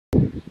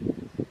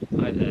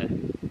Hi there.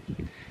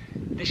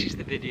 This is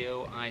the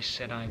video I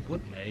said I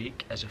would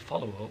make as a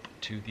follow-up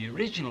to the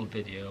original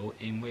video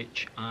in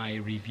which I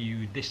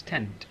reviewed this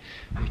tent,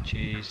 which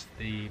is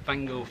the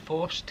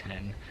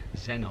F10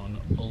 Xenon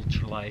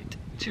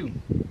UL2.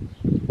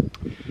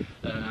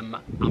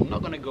 I'm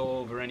not going to go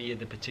over any of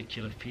the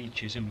particular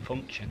features and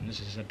functions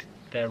as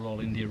they're all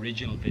in the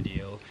original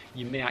video.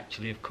 You may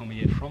actually have come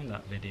here from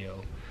that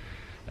video.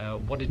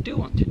 What I do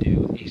want to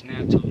do is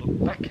now to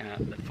look back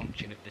at the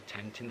function of the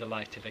tent in the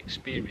light of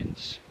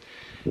experience.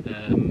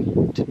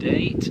 To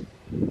date,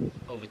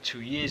 over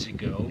 2 years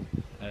ago,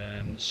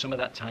 some of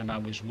that time I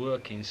was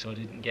working, so I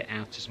didn't get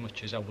out as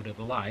much as I would have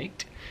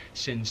liked.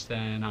 Since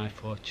then I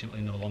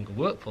fortunately no longer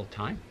work full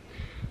time,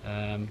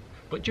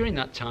 but during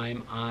that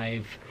time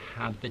I've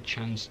had the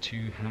chance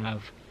to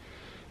have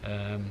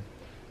a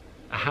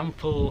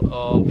handful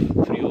of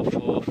 3 or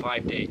 4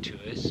 5-day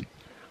tours.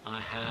 I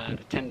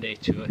had a 10-day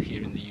tour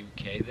here in the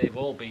UK. They've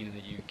all been in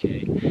the UK,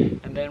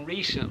 and then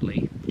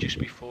recently, just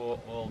before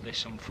all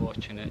this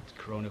unfortunate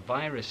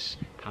coronavirus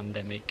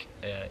pandemic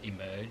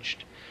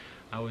emerged,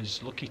 I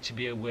was lucky to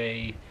be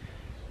away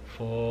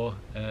for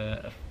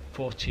a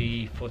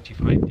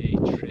 45-day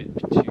trip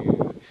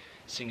to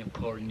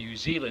Singapore and New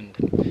Zealand.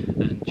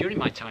 And during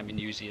my time in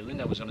New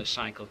Zealand I was on a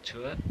cycle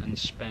tour and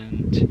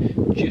spent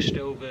just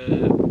over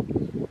a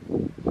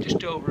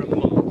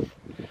month,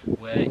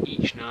 where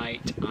each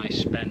night I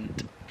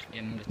spent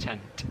in the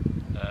tent.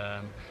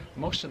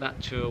 Most of that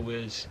tour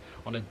was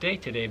on a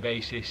day-to-day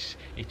basis.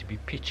 It'd be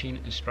pitching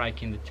and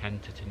striking the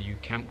tent at a new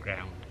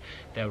campground.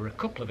 There were a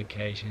couple of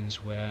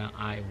occasions where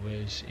I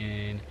was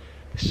in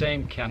the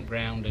same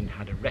campground and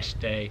had a rest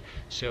day,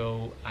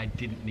 so I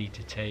didn't need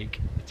to take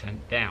the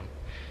tent down.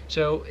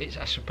 So it's,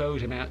 I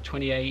suppose, about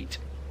 28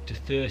 to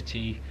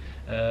 30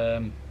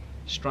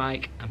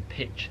 strike and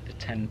pitch the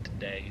tent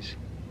days.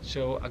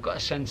 So I got a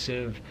sense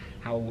of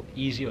how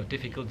easy or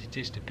difficult it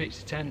is to pitch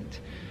the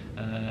tent,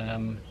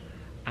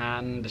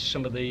 and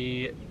some of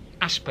the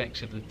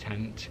aspects of the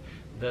tent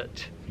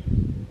that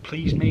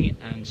pleased me,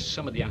 and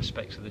some of the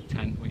aspects of the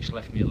tent which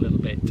left me a little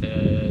bit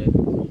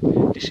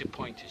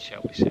disappointed,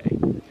 shall we say.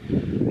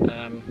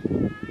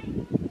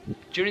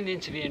 During the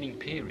intervening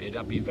period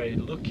I've been very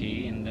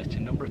lucky in that a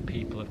number of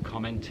people have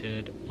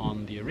commented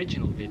on the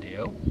original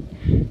video,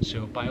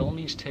 so by all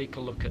means take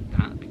a look at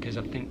that, because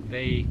I think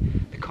the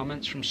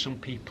comments from some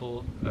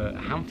people, a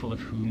handful of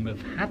whom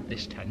have had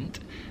this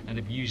tent and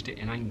have used it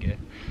in anger,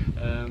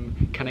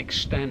 can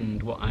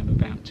extend what I'm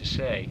about to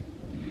say.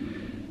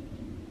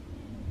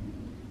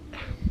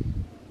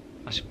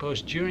 I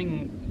suppose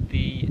during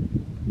the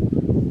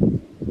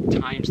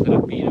times that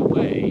I've been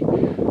away,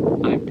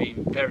 I've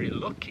been very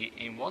lucky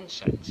in one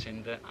sense,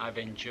 in that I've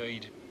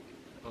enjoyed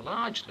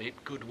largely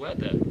good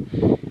weather.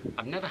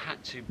 I've never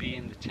had to be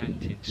in the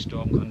tent in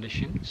storm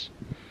conditions,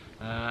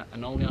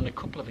 and only on a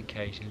couple of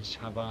occasions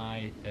have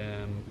I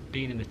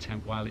been in the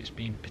tent while it's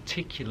been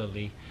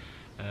particularly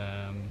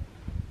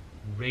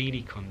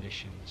rainy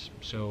conditions,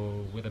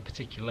 so with a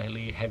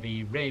particularly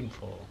heavy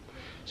rainfall.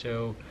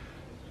 So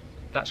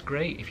that's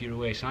great if you're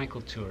away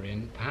cycle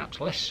touring, perhaps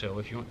less so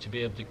if you want to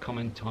be able to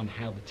comment on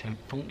how the tent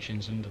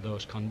functions under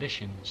those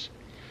conditions.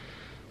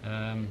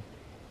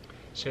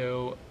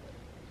 So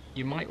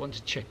you might want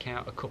to check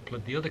out a couple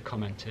of the other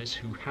commenters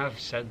who have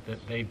said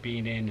that they've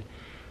been in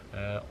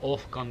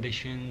awful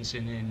conditions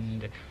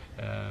in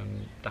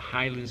the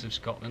Highlands of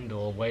Scotland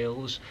or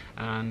Wales,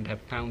 and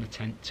have found the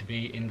tent to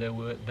be, in their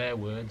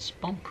words,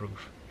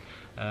 bomb-proof.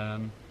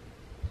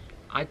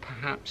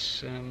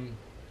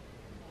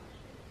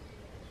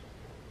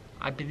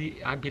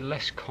 I'd be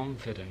less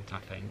confident, I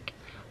think,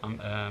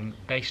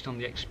 based on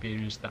the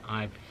experience that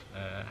I've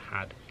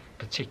had,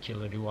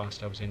 particularly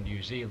whilst I was in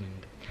New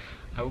Zealand.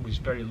 I was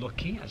very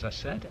lucky, as I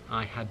said.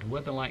 I had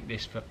weather like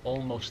this for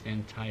almost the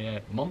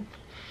entire month.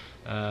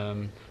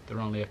 There were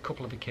only a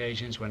couple of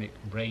occasions when it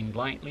rained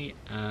lightly,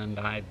 and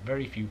I had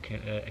very few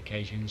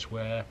occasions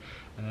where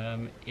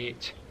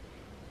it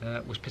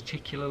was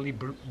particularly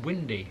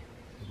windy.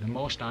 The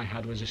most I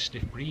had was a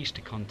stiff breeze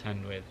to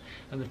contend with,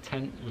 and the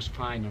tent was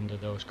fine under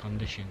those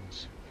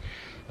conditions.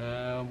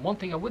 One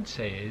thing I would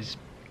say is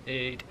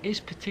it is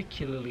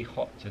particularly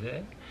hot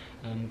today,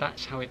 and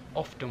that's how it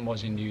often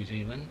was in New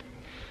Zealand.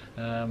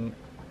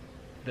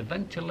 The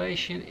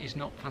ventilation is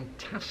not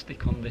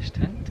fantastic on this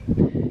tent.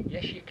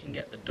 Yes, you can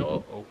get the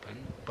door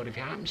open, but if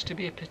it happens to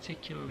be a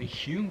particularly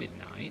humid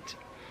night,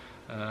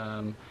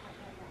 I'm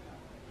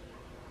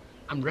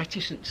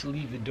reticent to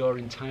leave the door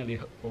entirely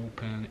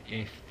open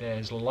if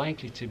there's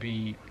likely to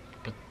be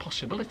the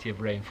possibility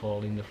of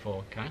rainfall in the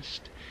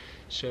forecast.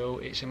 So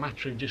it's a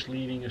matter of just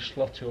leaving a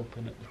slot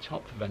open at the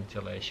top for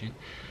ventilation,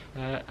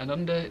 and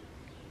under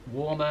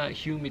warmer,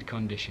 humid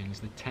conditions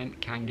the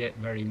tent can get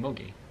very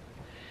muggy.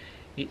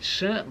 It's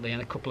certainly,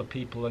 and a couple of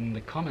people in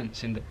the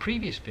comments in the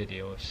previous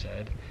video have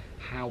said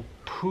how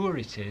poor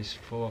it is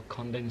for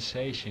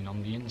condensation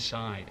on the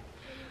inside.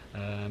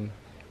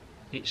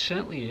 It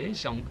certainly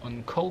is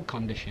on cold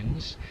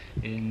conditions.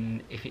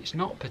 If it's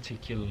not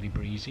particularly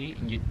breezy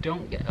and you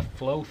don't get a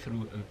flow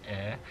through of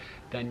air,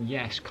 then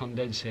yes,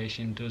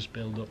 condensation does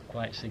build up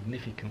quite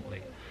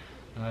significantly.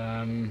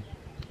 That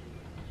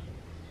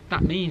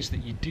means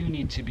that you do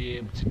need to be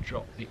able to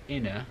drop the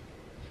inner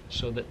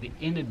so that the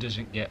inner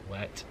doesn't get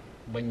wet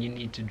when you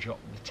need to drop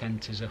the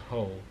tent as a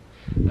whole.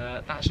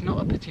 That's not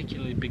a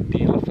particularly big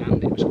deal. I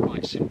found it was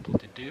quite simple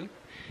to do.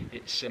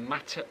 It's a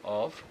matter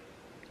of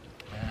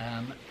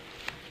I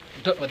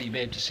don't know whether you'll be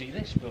able to see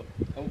this, but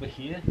over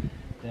here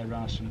there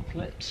are some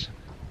clips,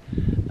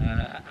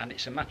 and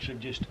it's a matter of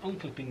just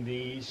unclipping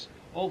these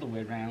all the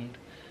way around.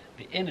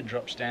 The inner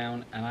drops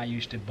down, and I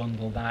used to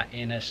bundle that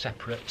in a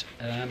separate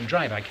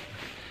dry bag,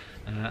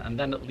 and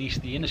then at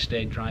least the inner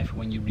stayed dry for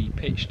when you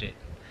repitched it.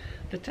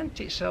 The tent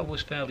itself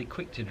was fairly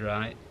quick to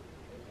dry,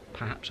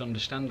 perhaps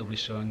understandably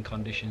so in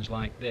conditions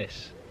like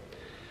this.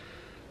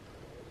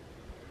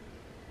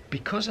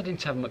 Because I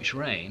didn't have much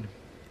rain,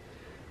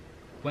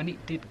 when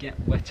it did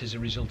get wet as a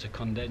result of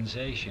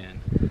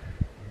condensation,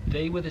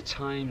 they were the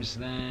times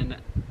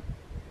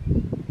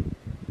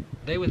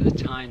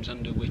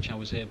under which I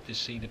was able to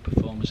see the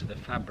performance of the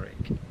fabric.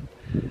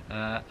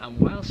 And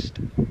whilst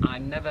I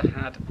never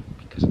had,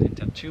 because I didn't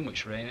have too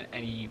much rain,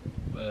 any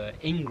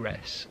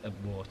ingress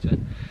of water,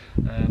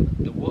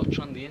 the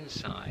water on the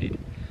inside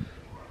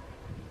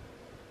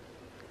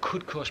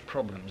could cause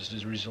problems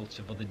as a result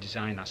of other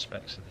design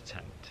aspects of the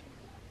tent.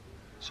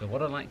 So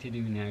what I'd like to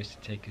do now is to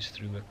take us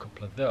through a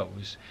couple of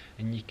those,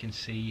 and you can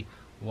see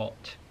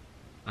what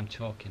I'm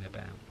talking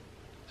about.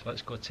 So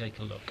let's go take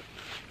a look.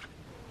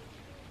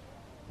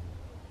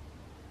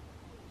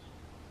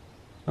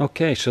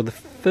 Okay, so the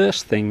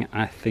first thing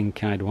I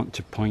think I'd want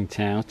to point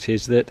out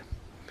is that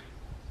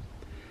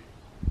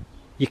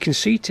you can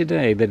see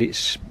today that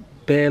it's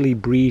barely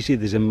breezy.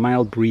 There's a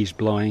mild breeze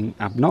blowing.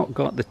 I've not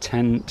got the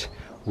tent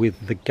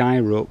with the guy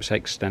ropes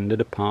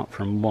extended apart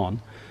from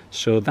one,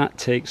 so that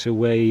takes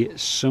away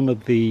some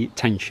of the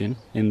tension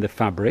in the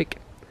fabric.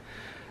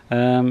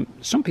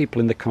 Some people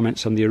in the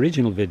comments on the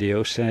original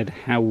video said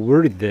how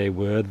worried they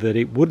were that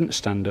it wouldn't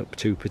stand up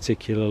to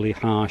particularly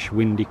harsh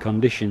windy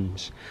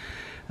conditions.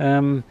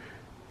 From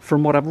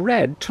what I've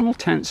read, tunnel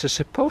tents are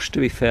supposed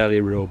to be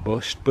fairly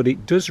robust, but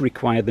it does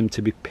require them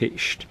to be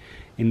pitched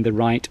in the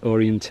right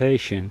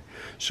orientation,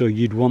 so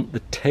you'd want the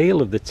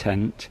tail of the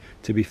tent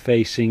to be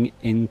facing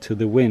into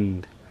the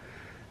wind.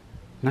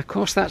 And of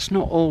course that's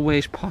not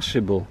always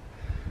possible,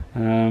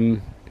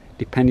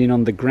 depending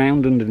on the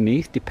ground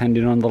underneath,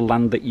 depending on the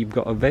land that you've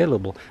got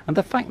available, and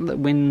the fact that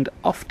wind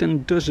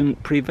often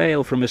doesn't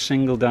prevail from a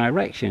single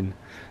direction.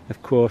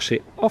 Of course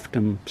it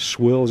often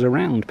swirls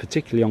around,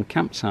 particularly on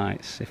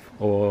campsites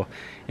or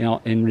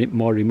in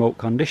more remote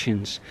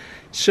conditions.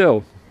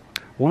 So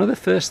one of the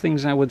first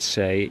things I would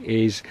say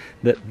is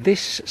that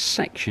this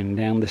section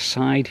down the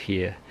side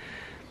here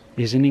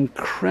is an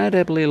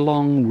incredibly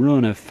long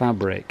run of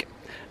fabric.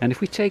 And if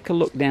we take a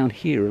look down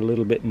here a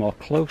little bit more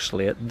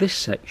closely at this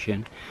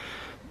section,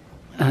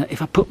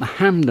 if I put my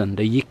hand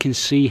under, you can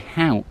see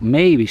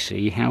maybe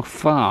see how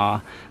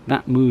far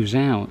that moves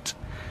out.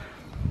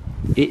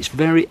 It's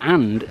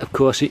and of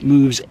course it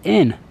moves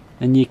in,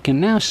 and you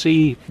can now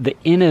see the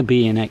inner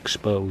being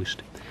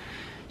exposed.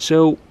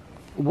 So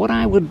what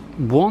I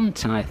would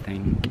want, I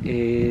think,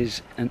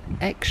 is an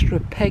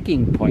extra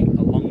pegging point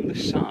along the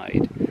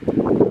side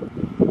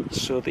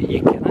so that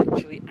you can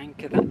actually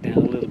anchor that down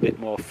a little bit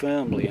more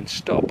firmly and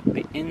stop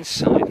the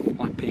inside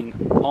flapping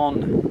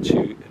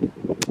onto,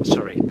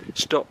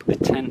 stop the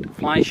tent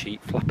fly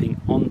sheet flapping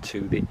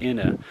onto the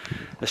inner,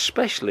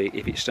 especially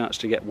if it starts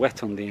to get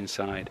wet on the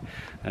inside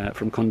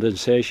from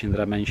condensation that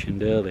I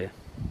mentioned earlier.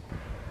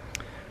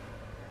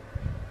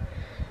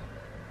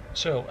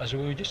 So as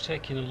we were just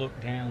taking a look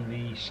down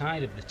the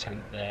side of the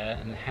tent there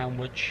and how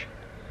much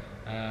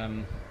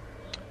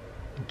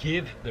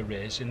give there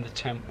is in the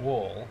tent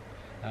wall,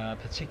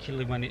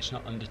 particularly when it's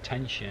not under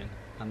tension,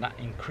 and that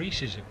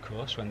increases of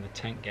course when the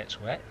tent gets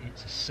wet.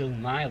 It's a sil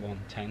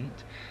nylon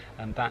tent,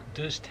 and that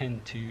does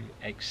tend to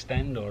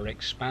extend or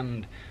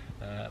expand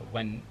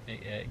when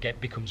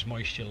it becomes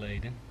moisture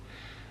laden.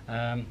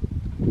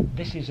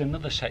 This is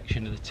another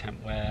section of the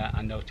tent where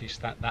I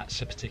noticed that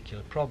that's a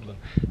particular problem,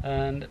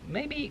 and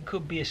maybe it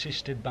could be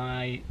assisted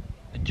by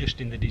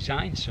adjusting the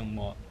design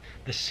somewhat.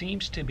 There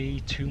seems to be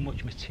too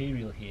much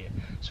material here,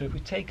 so if we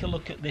take a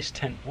look at this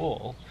tent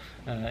wall,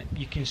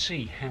 you can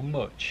see how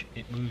much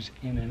it moves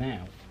in and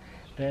out.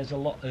 There's a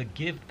lot of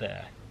give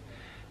there.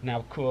 Now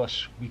of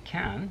course we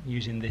can,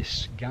 using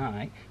this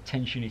guy,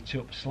 tension it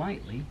up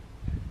slightly,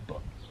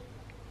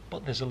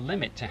 but there's a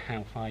limit to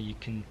how far you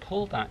can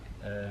pull that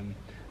and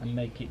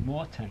make it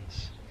more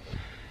tense.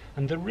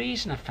 And the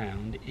reason I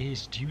found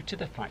is due to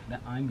the fact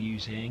that I'm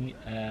using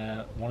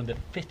one of the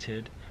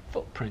fitted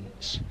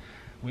footprints,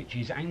 which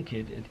is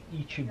anchored at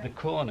each of the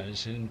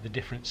corners in the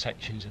different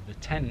sections of the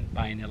tent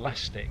by an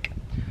elastic.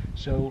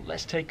 So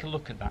let's take a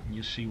look at that and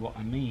you'll see what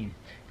I mean.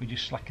 If we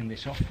just slacken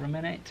this off for a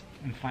minute,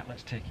 in fact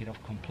let's take it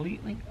off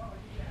completely.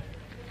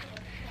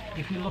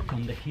 If we look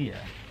under here,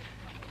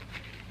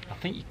 I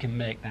think you can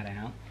make that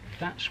out.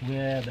 That's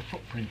where the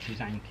footprint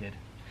is anchored,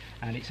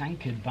 and it's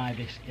anchored by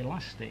this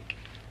elastic,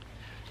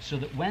 so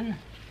that when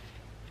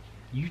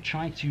you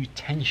try to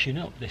tension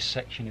up this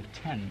section of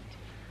tent,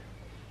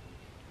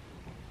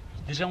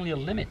 there's only a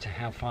limit to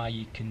how far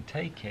you can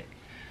take it.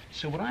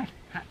 So what I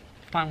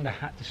found I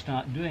had to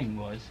start doing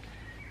was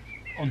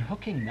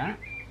unhooking that.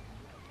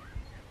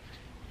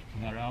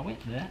 Where are we?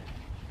 There.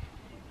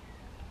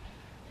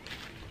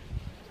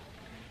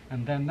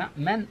 And then that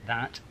meant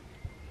that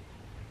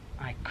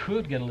I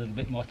could get a little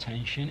bit more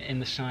tension in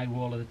the side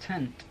wall of the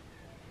tent.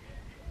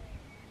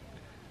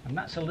 And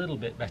that's a little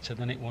bit better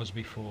than it was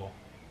before.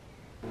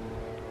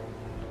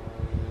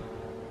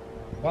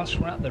 Whilst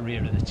we're at the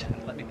rear of the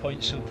tent, let me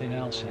point something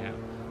else out.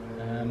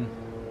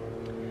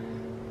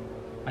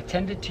 I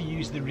tended to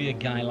use the rear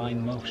guy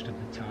line most of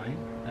the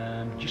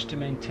time, just to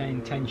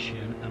maintain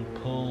tension and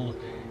pull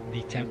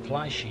the tent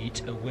fly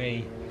sheet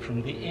away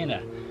from the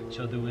inner,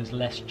 so there was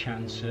less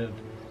chance of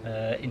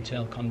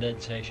internal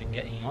condensation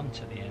getting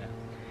onto the inner.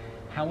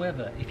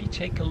 However, if you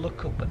take a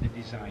look up at the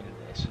design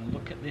of this and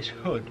look at this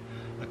hood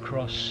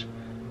across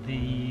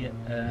the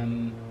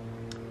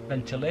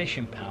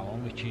ventilation panel,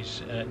 which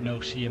is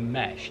no-seam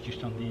mesh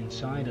just on the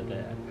inside of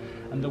there,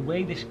 and the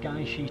way this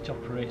guy sheet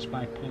operates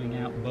by pulling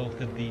out both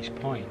of these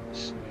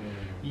points,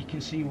 you can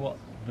see what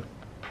the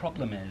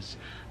problem is.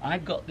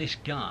 I've got this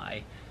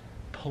guy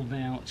pulled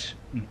out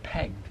and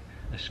pegged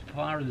as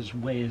far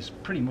away as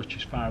pretty much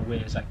as far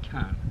away as I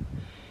can.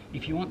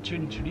 If you want to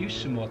introduce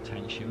some more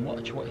tension,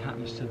 watch what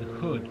happens to the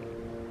hood.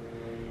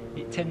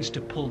 It tends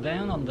to pull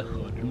down on the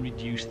hood and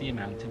reduce the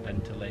amount of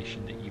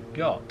ventilation that you've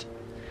got.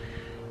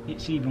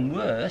 It's even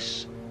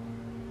worse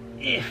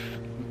if,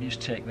 let me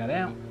just take that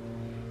out,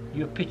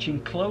 you're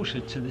pitching closer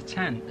to the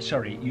tent,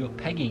 sorry, you're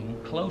pegging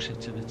closer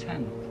to the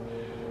tent.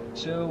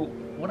 So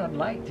what I'd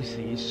like to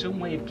see is some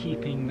way of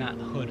keeping that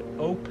hood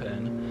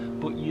open,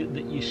 but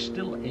that you're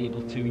still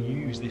able to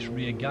use this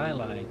rear guy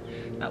line.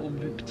 That would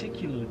be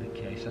particularly the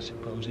case, I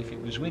suppose, if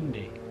it was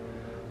windy.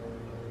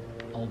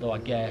 Although I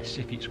guess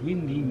if it's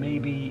windy,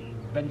 maybe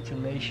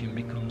ventilation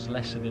becomes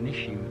less of an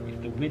issue.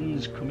 If the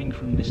wind's coming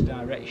from this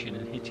direction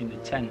and hitting the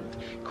tent,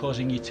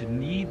 causing you to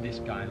need this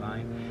guy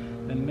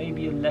line, then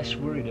maybe you're less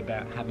worried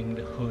about having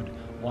the hood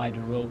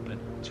wider open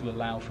to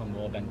allow for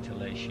more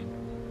ventilation.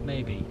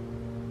 Maybe.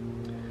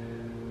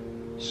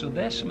 So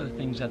there's some of the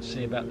things I'd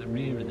say about the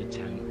rear of the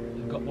tent.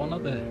 I've got one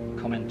other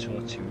comment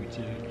or two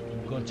to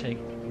go and take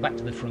back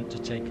to the front to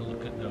take a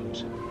look at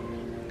those.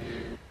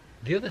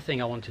 The other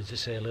thing I wanted to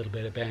say a little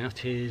bit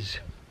about is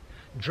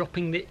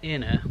dropping the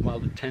inner while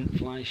the tent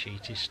fly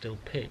sheet is still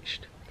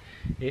pitched.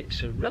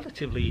 It's a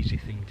relatively easy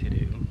thing to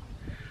do,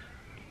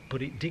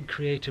 but it did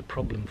create a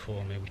problem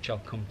for me, which I'll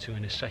come to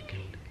in a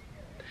second.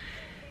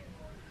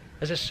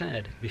 As I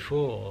said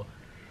before,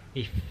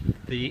 if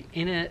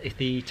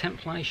the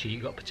tent fly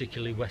sheet got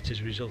particularly wet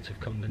as a result of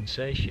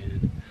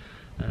condensation,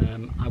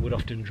 I would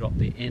often drop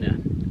the inner.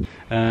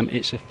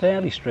 It's a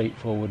fairly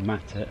straightforward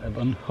matter of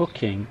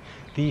unhooking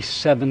these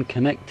 7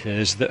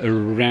 connectors that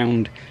are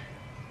around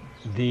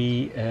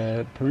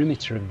the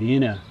perimeter of the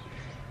inner.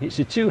 It's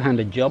a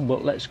two-handed job,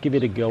 but let's give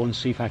it a go and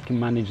see if I can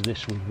manage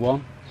this with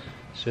one.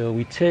 So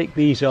we take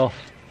these off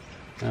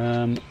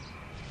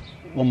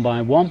one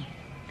by one,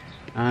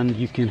 and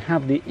you can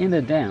have the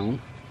inner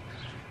down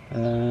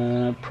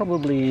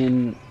probably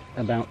in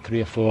about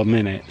 3 or 4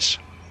 minutes.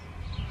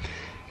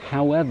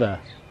 However,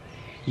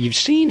 you've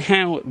seen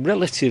how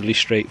relatively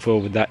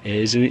straightforward that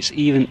is, and it's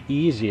even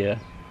easier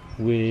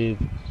with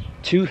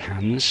 2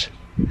 hands.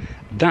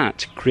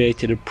 That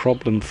created a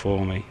problem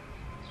for me,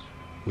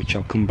 which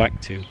I'll come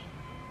back to.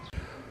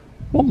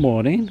 One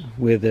morning,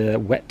 with a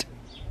wet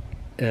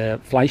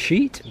fly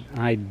sheet,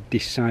 I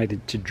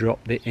decided to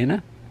drop the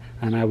inner,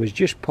 and I was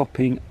just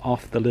popping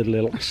off the little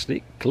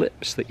elastic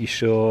clips that you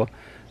saw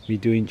me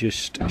doing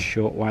just a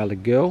short while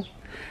ago,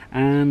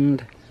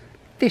 and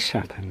this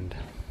happened.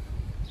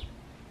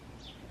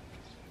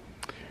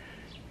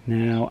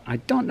 Now, I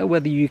don't know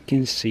whether you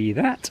can see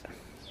that.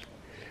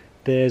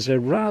 There's a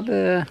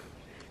rather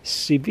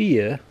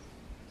severe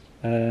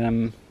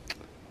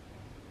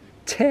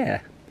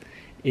tear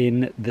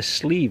in the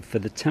sleeve for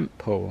the tent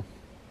pole,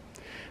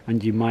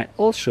 and you might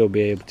also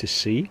be able to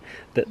see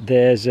that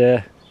there's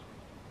a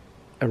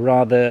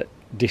rather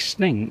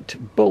distinct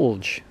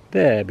bulge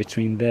there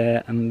between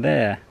there and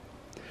there.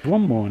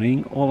 One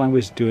morning all I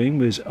was doing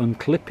was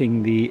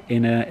unclipping the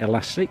inner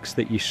elastics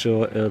that you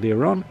saw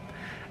earlier on,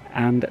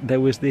 and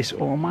there was this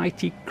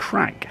almighty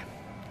crack,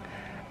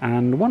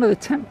 and one of the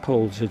tent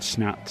poles had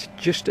snapped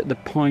just at the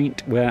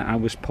point where I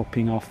was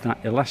popping off that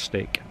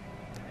elastic.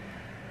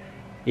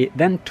 It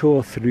then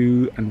tore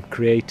through and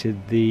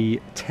created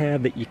the tear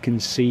that you can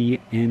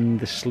see in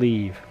the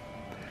sleeve.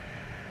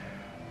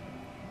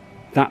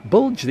 That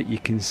bulge that you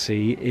can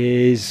see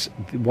is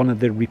one of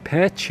the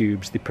repair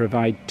tubes they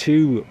provide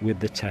two with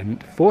the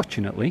tent.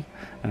 Fortunately,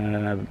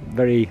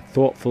 very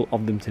thoughtful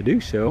of them to do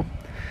so,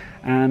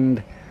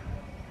 and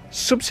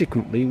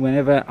subsequently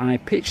whenever I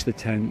pitched the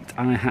tent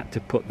I had to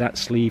put that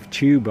sleeve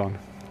tube on.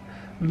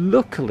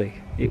 Luckily,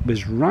 it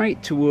was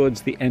right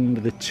towards the end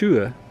of the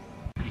tour.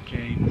 It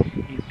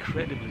became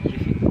incredibly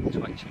difficult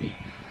to actually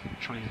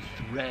try and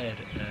thread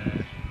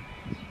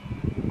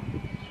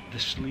the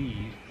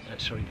sleeve,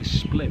 the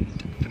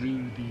splint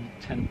through the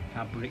tent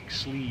fabric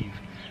sleeve,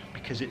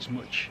 because it's a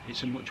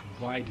much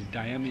wider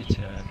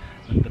diameter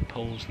than the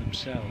poles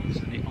themselves,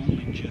 and it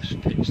only just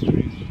fits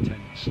through the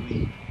tent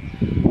sleeve.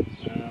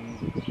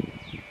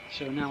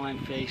 So now I'm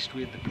faced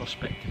with the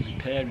prospect of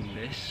repairing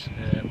this.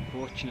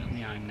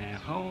 Fortunately, I'm now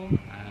home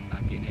and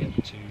I've been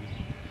able to,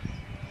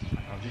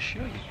 I'll just show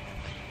you.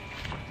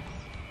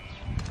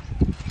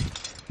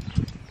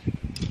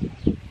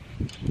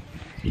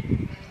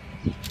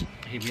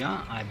 Here we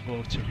are. I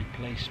bought a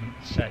replacement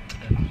set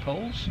of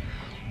poles.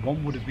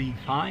 One would have been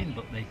fine,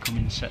 but they come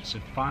in sets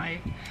of 5.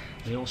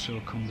 They also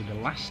come with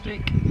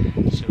elastic,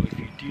 so if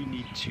you do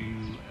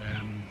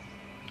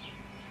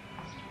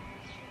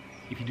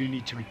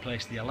need to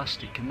replace the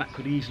elastic, and that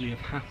could easily have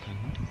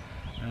happened.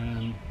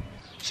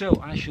 So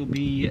I shall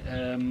be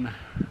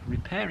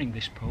repairing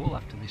this pole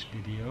after this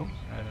video,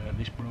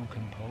 this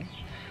broken pole,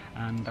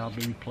 and I'll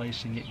be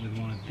replacing it with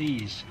one of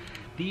these.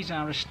 These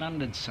are a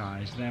standard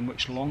size. They're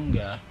much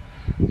longer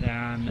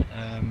than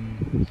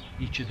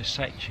each of the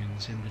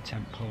sections in the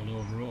tent pole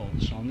overall,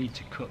 so I'll need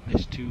to cut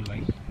this to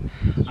length.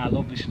 I'll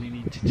obviously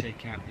need to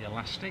take out the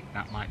elastic.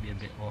 That might be a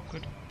bit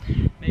awkward.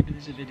 Maybe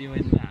there's a video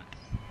in that.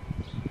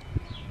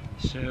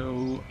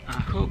 So I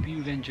hope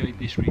you've enjoyed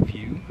this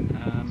review.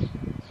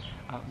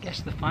 I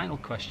guess the final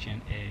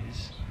question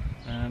is,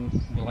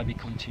 will I be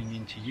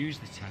continuing to use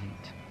the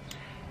tent?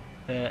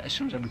 As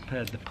soon as I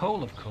repaired the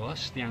pole, of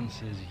course, the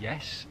answer is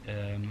yes.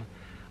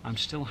 I'm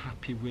still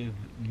happy with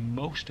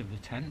most of the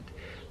tent.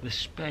 The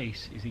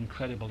space is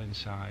incredible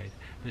inside.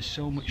 There's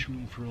so much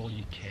room for all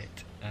your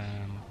kit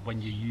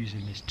when you're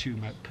using this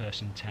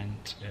 2-person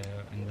tent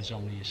and there's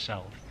only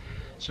yourself.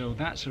 So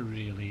that's a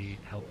really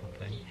helpful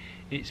thing.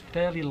 It's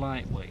fairly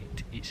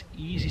lightweight. It's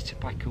easy to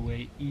pack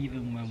away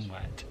even when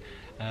wet.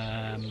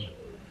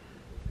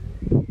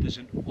 There's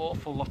an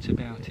awful lot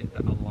about it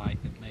that I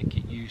like that make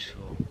it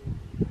useful.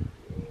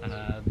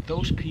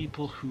 Those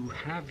people who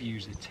have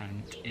used the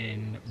tent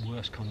in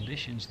worse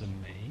conditions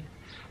than me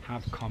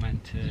have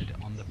commented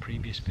on the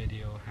previous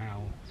video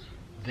how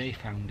they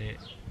found it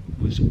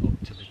was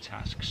up to the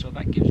task, so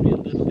that gives me a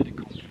little bit of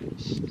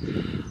confidence.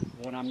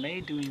 What I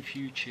may do in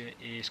future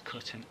is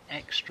cut an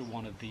extra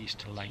one of these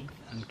to length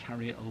and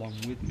carry it along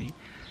with me.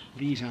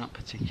 These aren't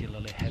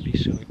particularly heavy,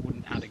 so it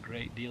wouldn't add a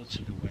great deal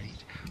to the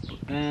weight, but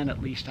then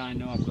at least I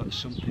know I've got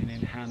something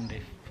in hand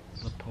if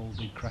the pole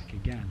did crack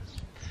again.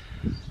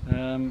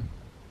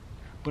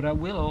 But I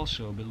will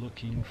also be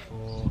looking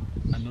for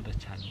another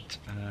tent.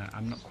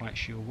 I'm not quite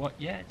sure what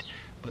yet,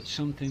 but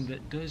something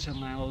that does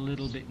allow a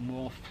little bit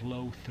more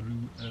flow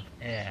through of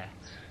air.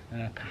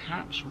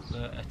 Perhaps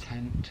a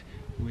tent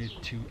with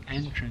 2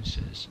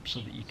 entrances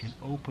so that you can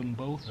open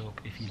both up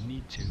if you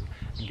need to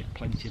and get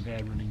plenty of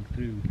air running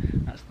through.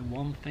 That's the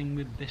one thing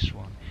with this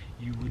one.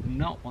 You would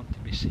not want to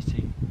be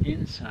sitting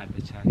inside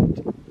the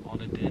tent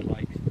on a day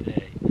like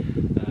today.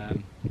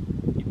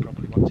 You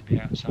probably want to be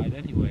outside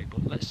anyway,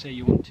 but let's say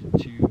you wanted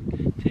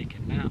to take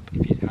a nap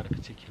if you'd had a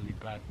particularly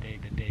bad day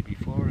the day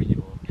before and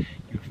you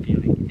were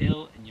feeling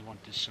ill and you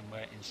wanted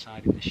somewhere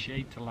inside in the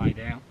shade to lie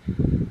down.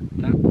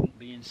 That won't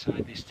be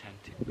inside this tent.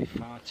 It will be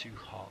far too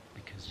hot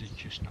because there's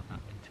just not that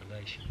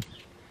ventilation.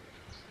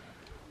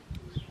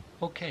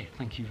 Okay,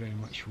 thank you very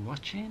much for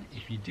watching.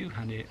 If you do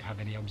have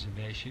any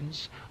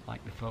observations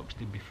like the folks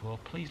did before,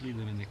 please leave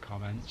them in the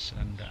comments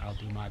and I'll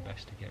do my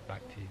best to get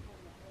back to you.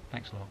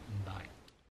 Thanks a lot and bye.